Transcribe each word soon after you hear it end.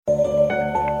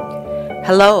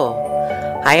Hello,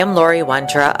 I am Lori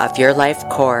Wondra of Your Life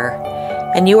Core,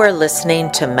 and you are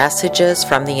listening to Messages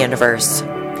from the Universe.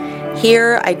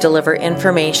 Here I deliver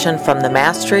information from the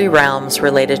mastery realms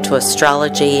related to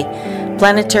astrology,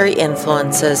 planetary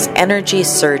influences, energy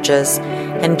surges,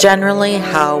 and generally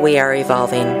how we are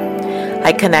evolving.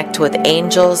 I connect with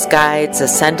angels, guides,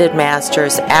 ascended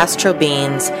masters, astral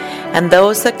beings, and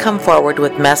those that come forward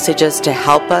with messages to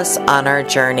help us on our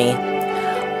journey.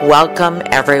 Welcome,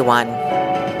 everyone.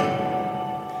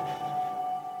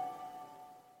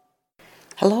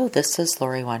 Hello, this is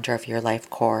Lori Wondra of Your Life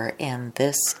Core, and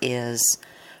this is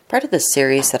part of the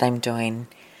series that I'm doing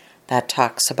that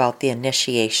talks about the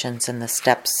initiations and the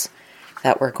steps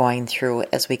that we're going through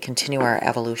as we continue our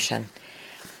evolution.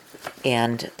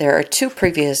 And there are two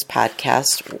previous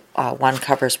podcasts. One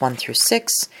covers 1 through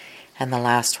 6, and the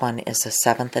last one is the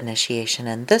 7th initiation,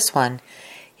 and this one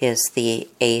is the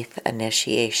 8th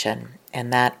initiation,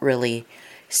 and that really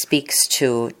speaks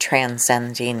to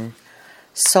transcending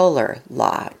solar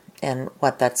law. And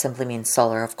what that simply means,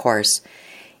 solar, of course,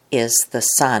 is the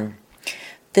sun.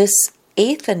 This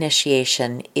 8th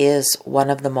initiation is one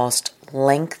of the most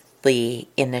lengthy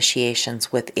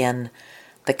initiations within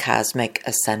the cosmic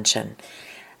ascension.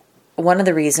 One of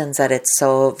the reasons that it's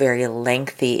so very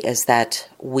lengthy is that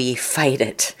we fight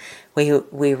it.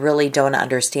 We really don't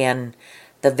understand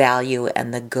the value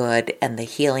and the good and the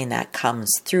healing that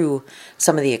comes through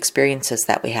some of the experiences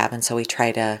that we have, and so we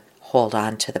try to hold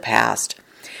on to the past.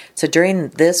 So during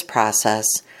this process,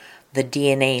 the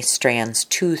DNA strands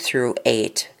 2 through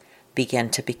 8 begin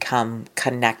to become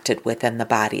connected within the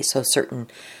body. So certain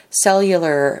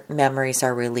cellular memories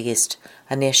are released,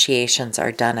 initiations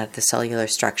are done at the cellular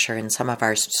structure, and some of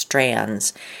our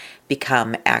strands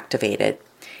become activated.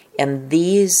 And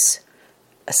these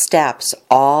steps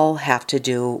all have to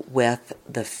do with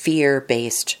the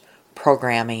fear-based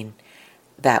programming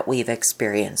that we've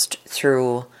experienced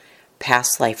through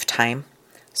past lifetime.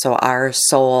 So our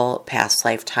soul past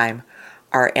lifetime,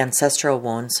 our ancestral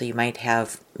wounds, so you might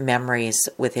have memories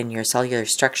within your cellular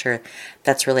structure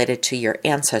that's related to your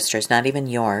ancestors, not even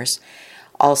yours.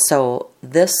 Also,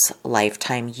 this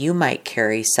lifetime, you might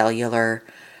carry cellular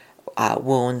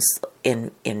wounds,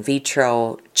 in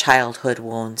vitro, childhood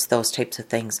wounds, those types of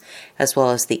things, as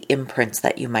well as the imprints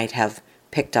that you might have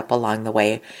picked up along the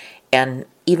way, and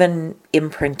even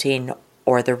imprinting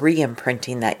or the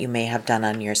re-imprinting that you may have done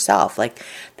on yourself, like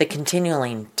the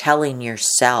continually telling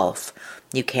yourself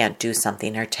you can't do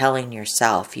something or telling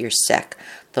yourself you're sick,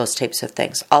 those types of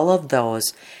things. All of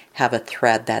those have a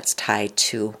thread that's tied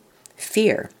to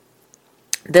fear.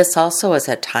 This also is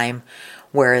a time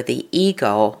where the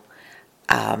ego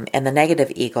and the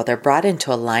negative ego, they're brought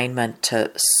into alignment to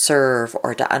serve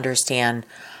or to understand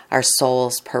our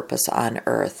soul's purpose on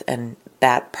earth, and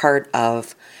that part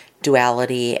of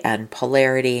duality and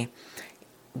polarity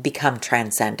become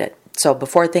transcended. So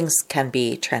before things can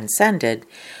be transcended,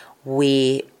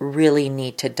 we really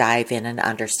need to dive in and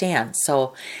understand.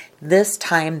 So this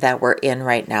time that we're in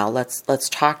right now, let's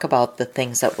talk about the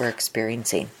things that we're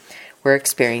experiencing. We're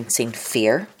experiencing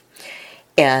fear.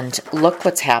 And look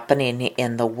what's happening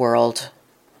in the world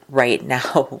right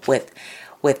now with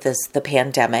the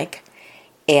pandemic.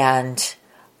 And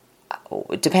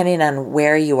depending on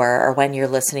where you are or when you're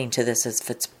listening to this,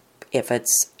 if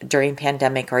it's during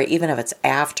pandemic or even if it's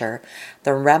after,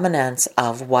 the remnants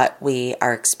of what we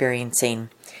are experiencing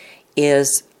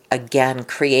is again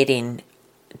creating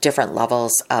different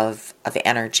levels of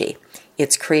energy.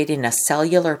 It's creating a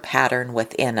cellular pattern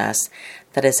within us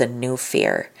that is a new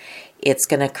fear. It's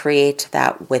going to create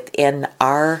that within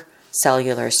our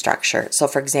cellular structure. So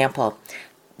for example,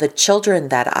 the children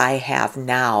that I have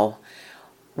now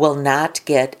will not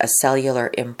get a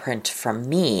cellular imprint from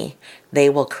me.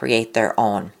 They will create their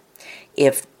own.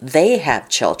 If they have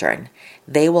children,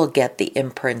 they will get the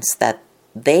imprints that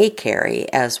they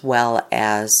carry, as well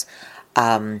as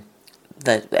the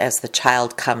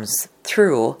child comes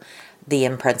through, the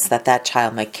imprints that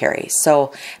child might carry.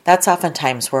 So that's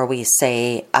oftentimes where we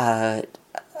say a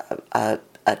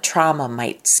trauma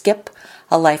might skip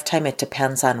a lifetime. It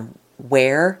depends on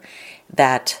where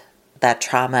that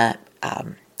trauma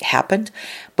happened,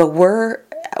 but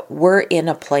we're in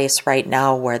a place right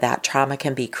now where that trauma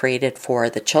can be created for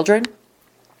the children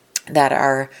that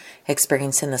are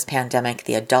experiencing this pandemic,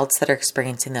 the adults that are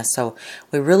experiencing this. So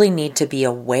we really need to be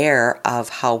aware of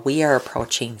how we are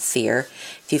approaching fear.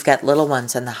 If you've got little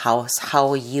ones in the house,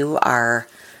 how you are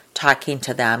talking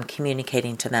to them,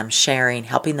 communicating to them, sharing,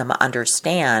 helping them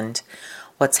understand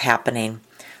what's happening.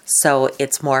 So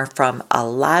it's more from a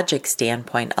logic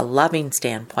standpoint, a loving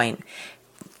standpoint,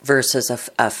 versus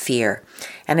a fear.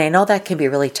 And I know that can be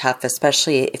really tough,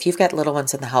 especially if you've got little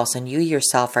ones in the house and you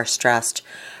yourself are stressed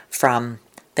from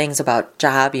things about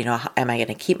job. Am I going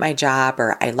to keep my job,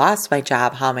 or I lost my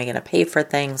job? How am I going to pay for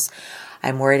things?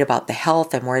 I'm worried about the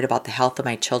health. I'm worried about the health of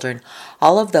my children.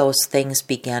 All of those things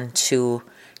begin to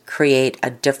create a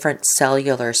different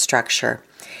cellular structure.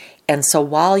 And so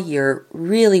while you're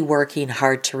really working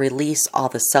hard to release all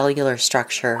the cellular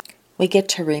structure, we get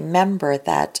to remember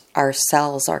that our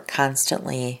cells are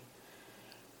constantly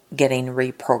getting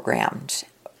reprogrammed.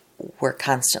 We're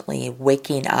constantly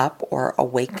waking up or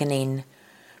awakening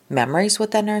memories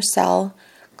within our cell,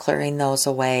 clearing those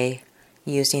away,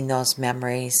 using those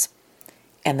memories,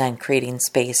 and then creating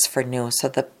space for new. So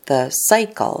the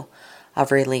cycle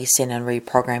of releasing and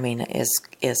reprogramming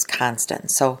is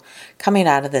constant. So coming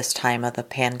out of this time of the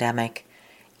pandemic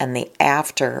and the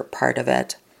after part of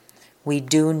it, we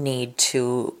do need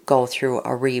to go through a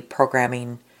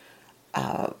reprogramming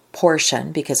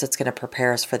portion because it's going to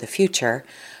prepare us for the future.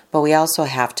 But we also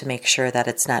have to make sure that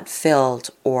it's not filled,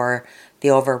 or the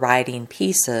overriding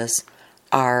pieces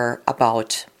are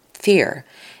about fear.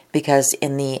 Because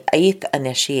in the 8th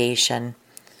initiation,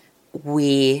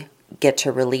 we get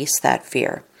to release that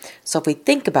fear. So if we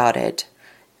think about it,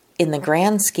 in the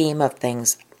grand scheme of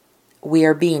things, we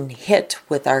are being hit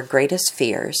with our greatest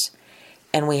fears,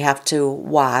 and we have to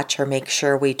watch or make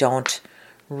sure we don't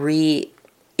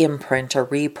re-imprint or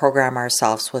reprogram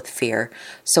ourselves with fear.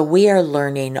 So we are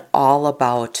learning all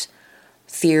about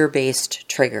fear-based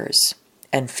triggers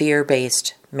and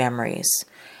fear-based memories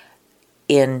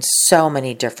in so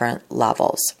many different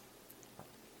levels.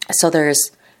 So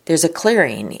there's a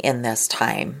clearing in this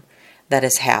time that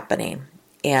is happening,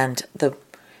 and the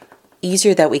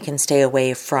easier that we can stay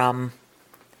away from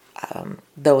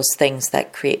those things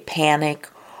that create panic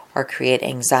or create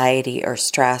anxiety or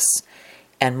stress,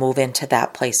 and move into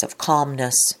that place of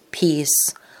calmness,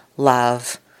 peace,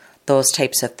 love, those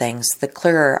types of things, the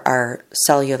clearer our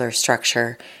cellular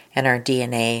structure and our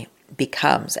DNA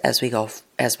becomes as we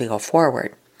go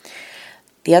forward.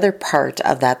 The other part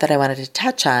of that I wanted to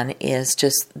touch on is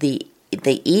just the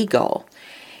ego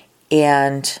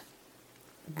and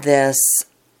this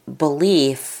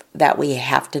belief that we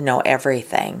have to know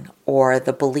everything, or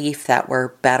the belief that we're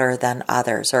better than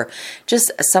others, or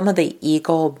just some of the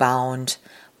ego-bound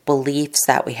beliefs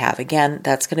that we have. Again,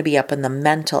 that's going to be up in the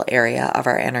mental area of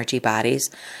our energy bodies.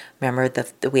 Remember,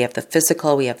 we have the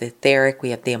physical, we have the etheric, we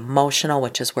have the emotional,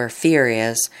 which is where fear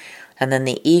is, and then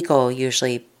the ego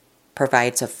usually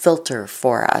provides a filter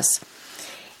for us.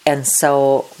 And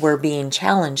so we're being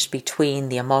challenged between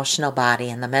the emotional body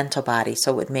and the mental body.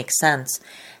 So it would make sense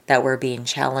that we're being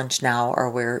challenged now, or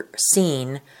we're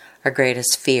seeing our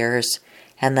greatest fears,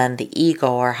 and then the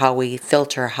ego, or how we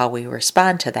filter, how we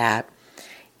respond to that,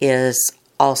 is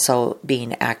also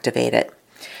being activated.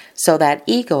 So that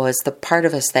ego is the part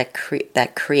of us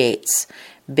that creates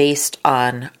based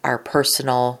on our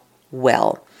personal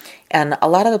will. And a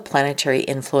lot of the planetary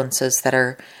influences that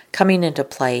are coming into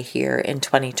play here in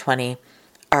 2020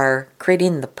 are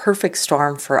creating the perfect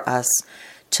storm for us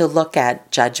to look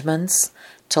at judgments,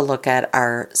 to look at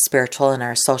our spiritual and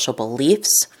our social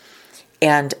beliefs.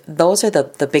 And those are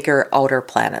the bigger outer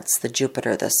planets, the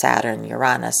Jupiter, the Saturn,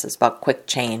 Uranus is about quick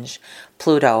change,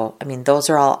 Pluto. I mean, those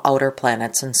are all outer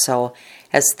planets. And so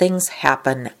as things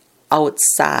happen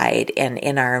outside and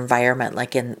in our environment,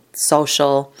 like in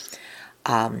social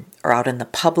or out in the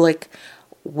public,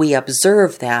 we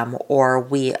observe them, or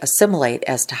we assimilate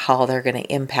as to how they're going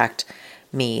to impact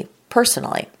me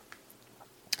personally.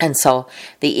 And so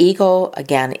the ego,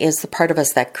 again, is the part of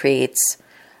us that creates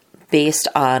based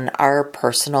on our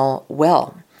personal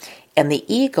will. And the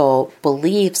ego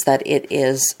believes that it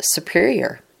is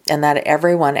superior and that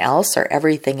everyone else or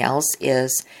everything else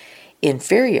is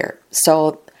inferior.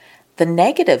 So the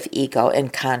negative ego, in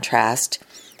contrast,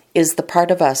 is the part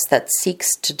of us that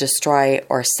seeks to destroy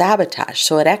or sabotage.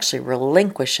 So it actually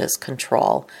relinquishes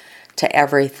control to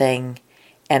everything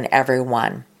and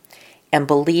everyone, and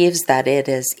believes that it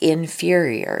is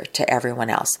inferior to everyone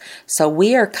else. So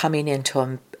we are coming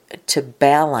into to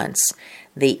balance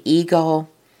the ego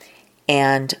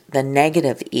and the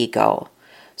negative ego,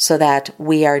 so that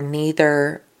we are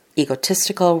neither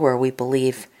egotistical, where we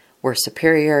believe we're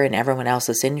superior and everyone else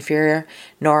is inferior,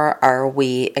 nor are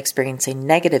we experiencing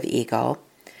negative ego,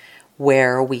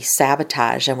 where we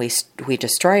sabotage and we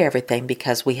destroy everything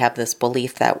because we have this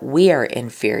belief that we are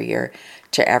inferior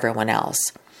to everyone else.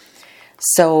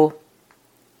 So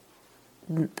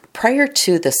prior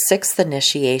to the 6th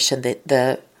initiation,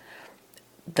 the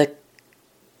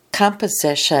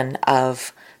composition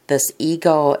of this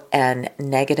ego and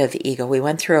negative ego. We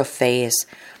went through a phase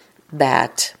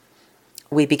that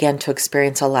we began to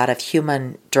experience a lot of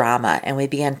human drama, and we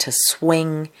began to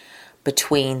swing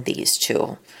between these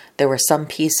two. There were some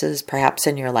pieces perhaps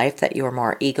in your life that you were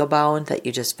more ego bound, that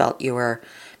you just felt you were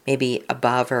maybe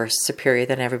above or superior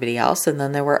than everybody else. And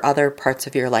then there were other parts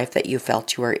of your life that you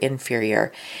felt you were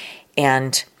inferior.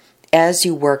 And as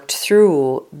you worked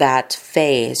through that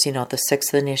phase, the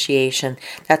 6th initiation,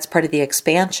 that's part of the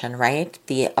expansion, right?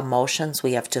 The emotions,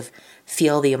 we have to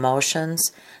feel the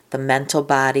emotions. The mental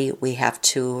body, we have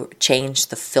to change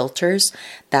the filters.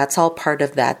 That's all part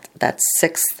of that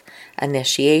 6th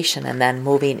initiation. And then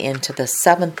moving into the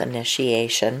 7th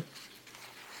initiation,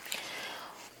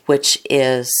 which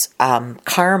is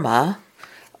karma,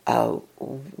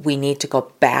 we need to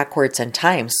go backwards in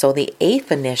time. So the 8th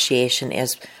initiation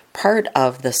is part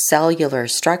of the cellular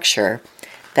structure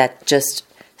that just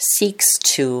seeks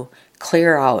to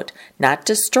clear out, not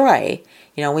destroy.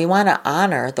 We want to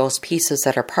honor those pieces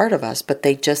that are part of us, but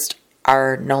they just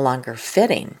are no longer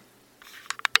fitting.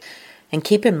 And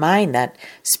keep in mind that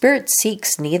Spirit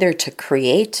seeks neither to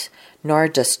create nor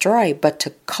destroy, but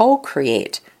to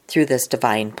co-create through this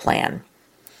divine plan.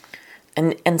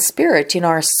 And Spirit,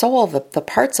 our soul, the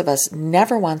parts of us,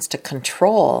 never wants to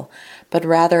control, but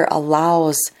rather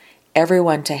allows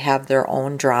everyone to have their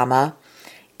own drama.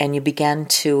 And you begin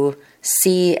to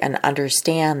see and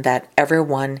understand that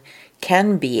everyone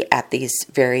can be at these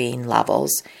varying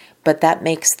levels, but that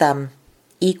makes them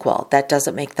equal. That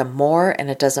doesn't make them more, and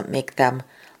it doesn't make them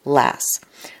less.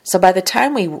 So by the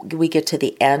time we get to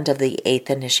the end of the 8th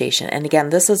initiation, and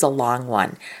again, this is a long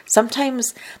one.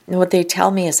 Sometimes what they tell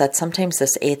me is that sometimes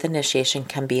this 8th initiation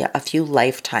can be a few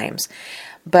lifetimes.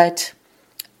 But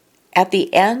at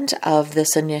the end of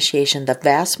this initiation, the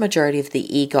vast majority of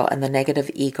the ego and the negative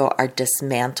ego are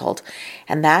dismantled.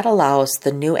 And that allows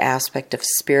the new aspect of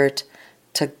Spirit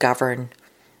to govern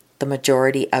the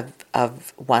majority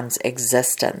of one's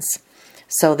existence.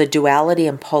 So the duality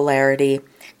and polarity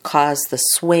cause the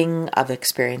swing of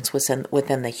experience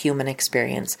within the human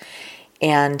experience.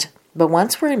 But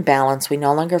once we're in balance, we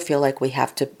no longer feel like we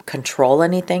have to control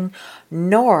anything,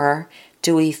 nor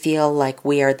do we feel like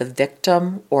we are the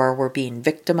victim or we're being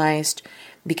victimized,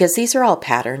 because these are all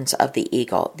patterns of the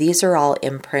ego. These are all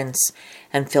imprints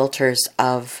and filters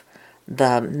of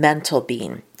the mental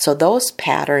being. So those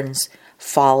patterns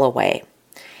fall away.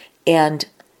 And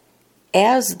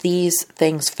as these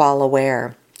things fall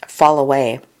away,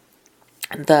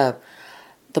 the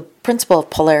principle of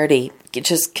polarity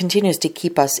just continues to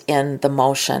keep us in the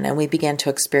motion, and we begin to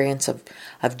experience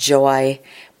of joy,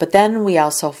 but then we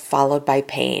also followed by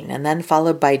pain, and then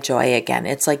followed by joy again.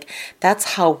 It's like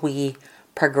that's how we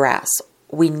progress.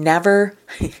 We never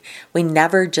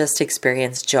just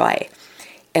experience joy.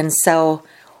 And so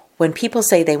when people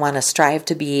say they want to strive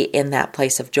to be in that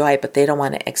place of joy, but they don't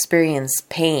want to experience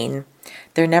pain,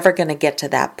 they're never going to get to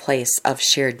that place of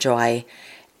sheer joy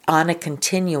on a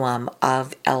continuum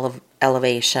of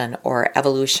elevation or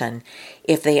evolution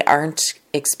if they aren't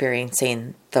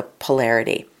experiencing the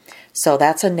polarity. So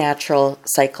that's a natural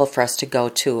cycle for us to go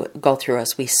through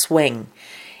as we swing.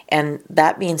 And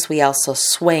that means we also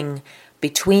swing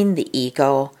between the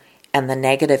ego and the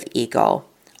negative ego,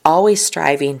 always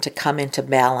striving to come into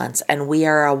balance. And we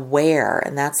are aware,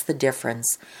 and that's the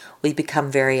difference. We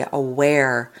become very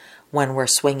aware when we're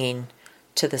swinging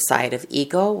to the side of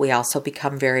ego. We also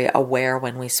become very aware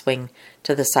when we swing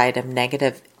to the side of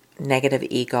negative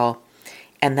ego.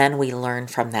 And then we learn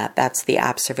from that. That's the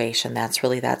observation. That's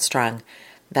really that strong,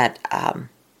 that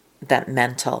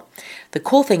mental. The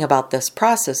cool thing about this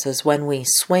process is when we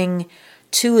swing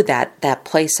to that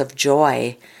place of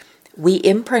joy, we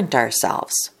imprint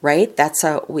ourselves, right?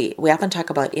 We often talk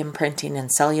about imprinting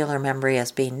and cellular memory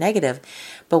as being negative,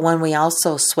 but when we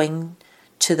also swing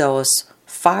to those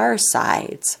far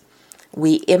sides,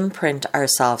 we imprint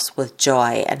ourselves with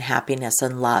joy and happiness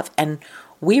and love, and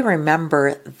we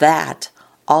remember that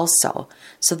also.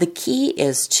 So the key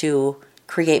is to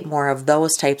create more of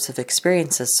those types of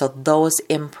experiences, so those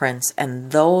imprints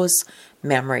and those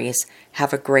memories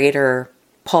have a greater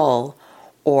pull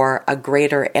or a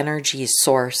greater energy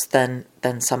source than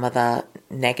some of the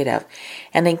negative.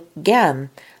 And again,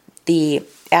 the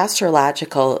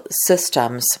astrological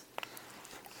systems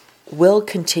will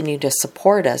continue to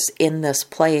support us in this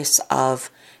place of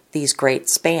these great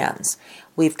spans.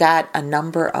 We've got a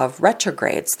number of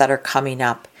retrogrades that are coming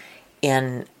up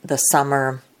in the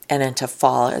summer and into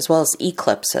fall, as well as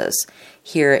eclipses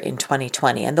here in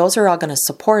 2020. And those are all going to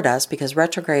support us because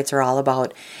retrogrades are all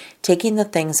about taking the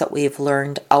things that we've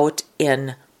learned out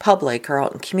in public or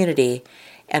out in community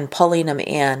and pulling them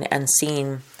in and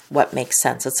seeing what makes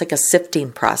sense. It's like a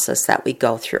sifting process that we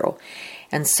go through.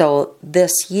 And so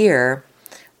this year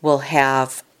we'll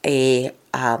have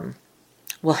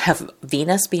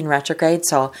Venus being retrograde.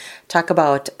 So talk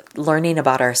about learning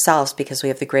about ourselves, because we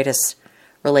have the greatest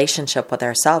relationship with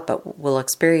ourselves, but we'll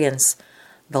experience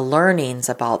the learnings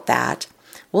about that.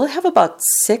 We'll have about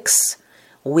 6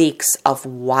 weeks of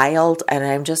wild, and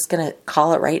I'm just going to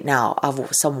call it right now, of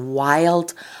some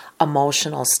wild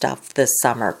emotional stuff this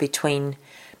summer between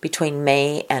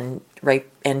May and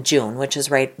June, which is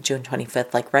June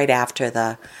 25th, like right after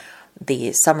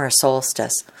the summer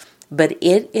solstice. But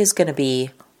it is going to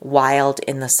be wild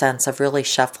in the sense of really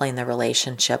shuffling the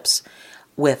relationships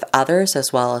with others,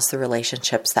 as well as the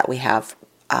relationships that we have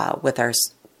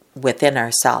within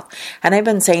ourselves. And I've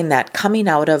been saying that coming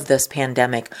out of this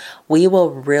pandemic, we will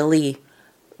really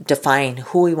define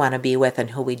who we want to be with and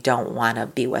who we don't want to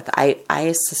be with.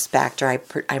 I suspect, or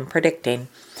I'm predicting,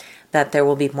 that there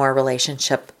will be more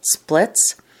relationship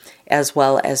splits, as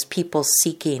well as people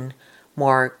seeking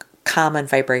more common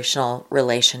vibrational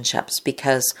relationships,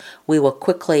 because we will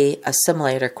quickly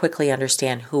assimilate or quickly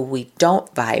understand who we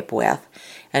don't vibe with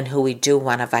and who we do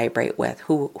want to vibrate with,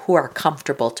 who are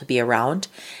comfortable to be around,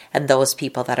 and those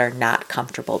people that are not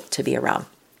comfortable to be around.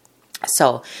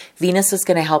 So Venus is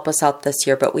going to help us out this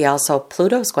year, but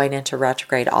Pluto's going into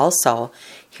retrograde also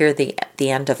here the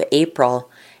end of April,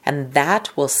 and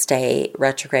that will stay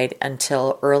retrograde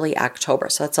until early October.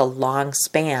 So it's a long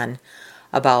span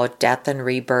about death and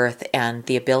rebirth, and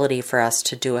the ability for us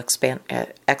to do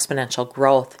exponential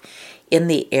growth in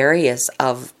the areas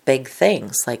of big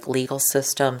things like legal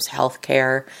systems,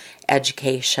 healthcare,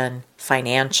 education,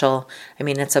 financial. I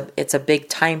mean, it's a big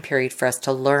time period for us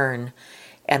to learn.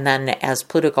 And then as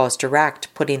Pluto goes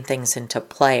direct, putting things into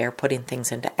play or putting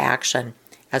things into action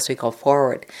as we go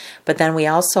forward. But then we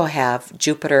also have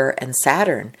Jupiter and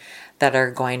Saturn that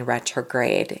are going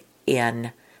retrograde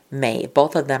in May.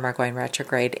 Both of them are going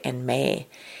retrograde in May.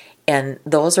 And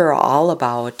those are all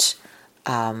about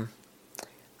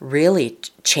really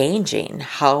changing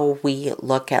how we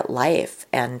look at life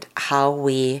and how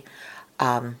we,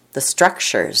 the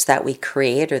structures that we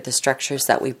create or the structures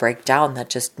that we break down that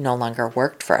just no longer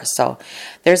worked for us. So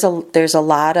there's a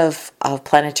lot of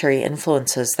planetary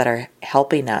influences that are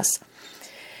helping us.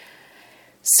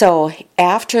 So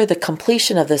after the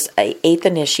completion of this 8th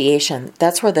initiation,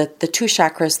 that's where the 2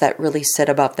 chakras that really sit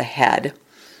above the head,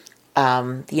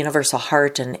 the universal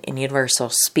heart and universal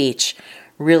speech,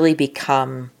 really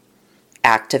become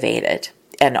activated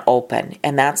and open.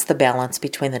 And that's the balance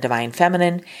between the divine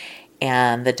feminine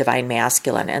and the divine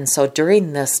masculine. And so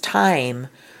during this time,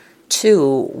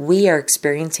 too, we are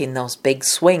experiencing those big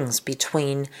swings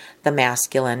between the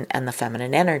masculine and the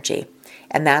feminine energy.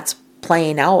 And that's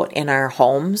playing out in our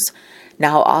homes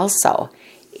now also.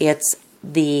 It's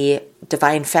the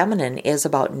divine feminine is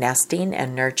about nesting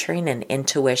and nurturing and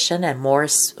intuition and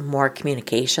more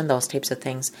communication, those types of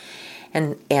things,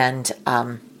 and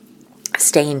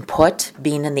staying put,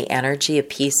 being in the energy of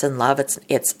peace and love.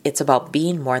 It's about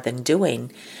being more than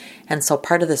doing. And so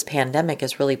part of this pandemic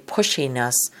is really pushing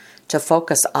us to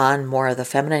focus on more of the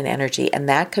feminine energy, and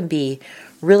that can be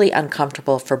really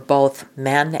uncomfortable for both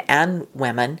men and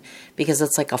women, because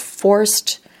it's like a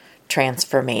forced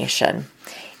transformation.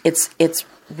 It's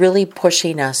really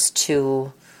pushing us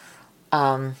to,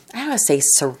 I want to say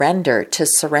surrender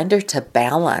to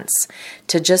balance,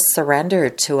 to just surrender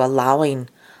to allowing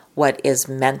what is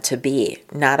meant to be,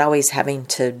 not always having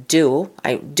to do.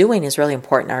 Doing is really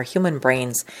important. Our human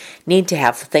brains need to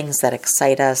have things that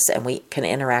excite us and we can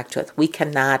interact with. We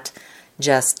cannot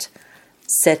just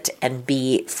sit and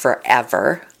be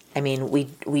forever. I mean, we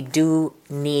do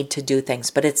need to do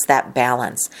things, but it's that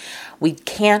balance. We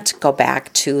can't go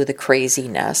back to the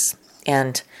craziness,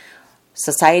 and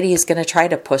society is going to try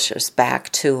to push us back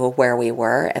to where we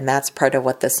were, and that's part of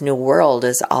what this new world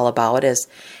is all about, is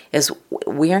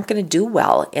we aren't going to do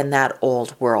well in that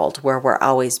old world where we're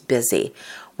always busy.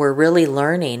 We're really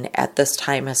learning at this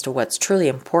time as to what's truly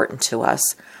important to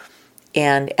us.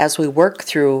 And as we work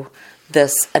through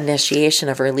this initiation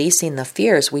of releasing the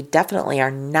fears, we definitely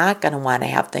are not going to want to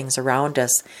have things around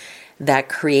us that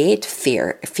create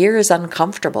fear. Fear is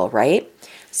uncomfortable, right?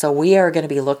 So we are going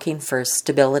to be looking for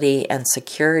stability and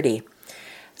security.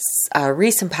 A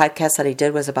recent podcast that I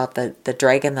did was about the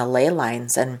dragon, the ley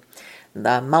lines, and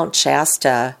the Mount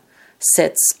Shasta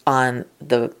sits on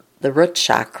the root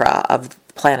chakra of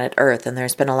planet Earth, and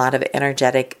there's been a lot of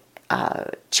energetic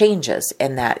changes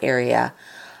in that area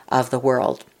of the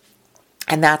world.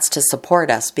 And that's to support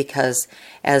us, because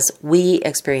as we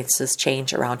experience this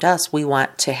change around us, we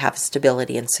want to have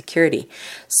stability and security.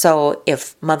 So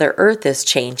if Mother Earth is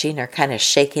changing or kind of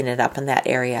shaking it up in that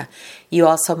area, you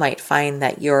also might find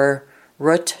that your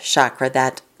root chakra,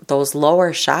 that those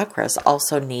lower chakras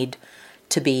also need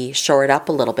to be shored up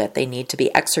a little bit. They need to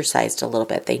be exercised a little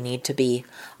bit. They need to be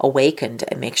awakened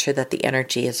and make sure that the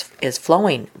energy is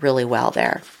flowing really well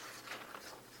there.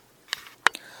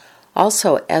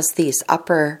 Also, as these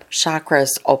upper chakras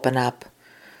open up,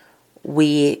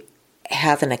 we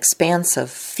have an expansive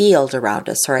field around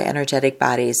us. So our energetic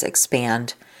bodies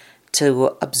expand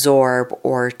to absorb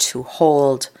or to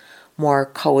hold more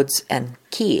codes and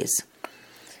keys.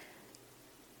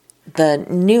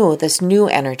 This new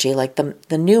energy, like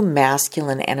the new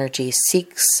masculine energy,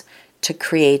 seeks to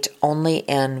create only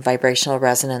in vibrational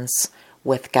resonance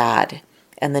with God.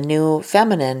 And the new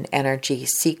feminine energy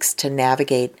seeks to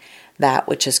navigate that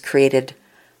which is created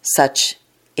such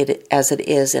as it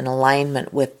is in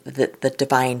alignment with the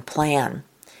divine plan.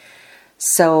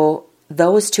 So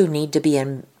those two need to be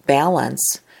in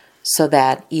balance so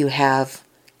that you have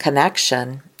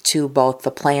connection to both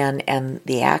the plan and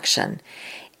the action.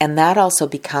 And that also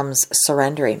becomes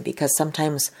surrendering, because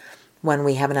sometimes when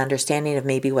we have an understanding of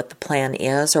maybe what the plan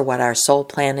is or what our soul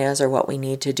plan is or what we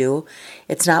need to do,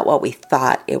 it's not what we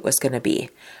thought it was going to be.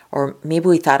 Or maybe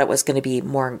we thought it was going to be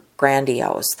more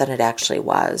grandiose than it actually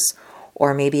was.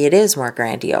 Or maybe it is more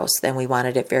grandiose than we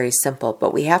wanted it very simple.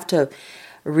 But we have to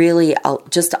really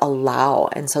just allow.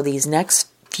 And so these next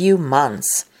few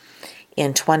months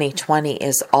in 2020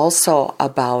 is also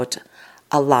about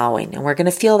allowing. And we're going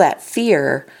to feel that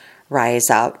fear rise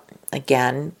up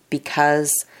again,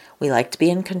 because we like to be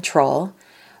in control,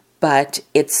 but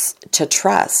it's to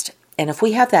trust. And if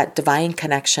we have that divine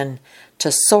connection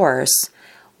to Source,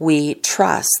 we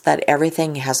trust that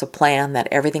everything has a plan, that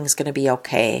everything's going to be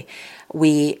okay.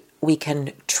 We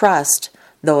can trust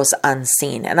those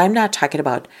unseen. And I'm not talking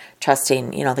about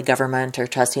trusting, the government or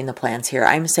trusting the plans here.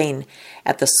 I'm saying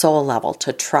at the soul level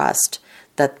to trust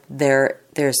that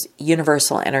there's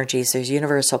universal energies, there's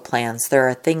universal plans. There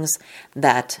are things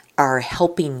that are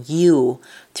helping you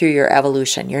through your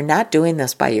evolution. You're not doing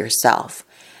this by yourself.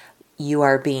 You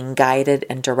are being guided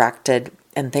and directed,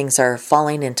 and things are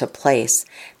falling into place.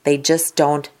 They just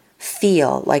don't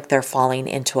feel like they're falling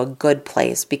into a good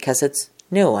place because it's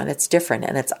new and it's different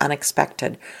and it's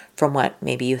unexpected from what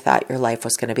maybe you thought your life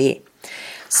was going to be.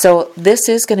 So this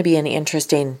is going to be an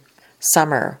interesting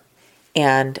summer,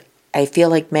 and I feel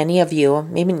like many of you,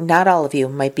 maybe not all of you,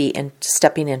 might be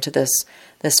stepping into this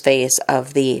phase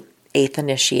of the 8th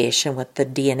initiation with the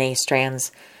DNA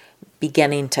strands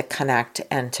beginning to connect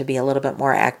and to be a little bit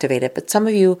more activated. But some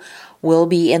of you will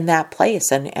be in that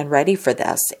place and ready for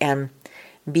this, and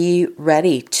be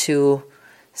ready to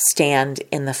stand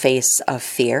in the face of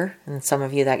fear. And some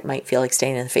of you, that might feel like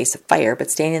staying in the face of fire, but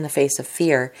staying in the face of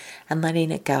fear and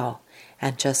letting it go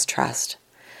and just trust.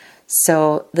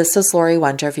 So this is Lori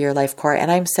Wonder of Your Life Core,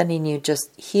 and I'm sending you just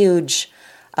huge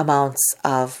amounts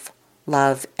of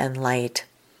love and light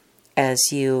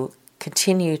as you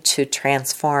continue to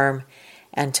transform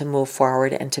and to move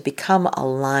forward and to become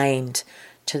aligned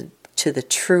to the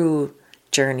true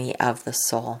journey of the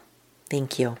soul.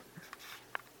 Thank you.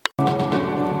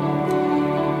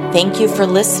 Thank you for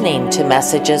listening to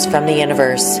Messages from the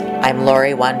Universe. I'm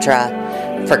Lori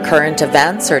Wondra. For current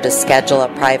events or to schedule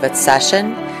a private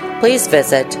session, please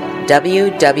visit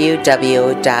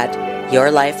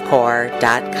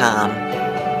www.yourlifecore.com.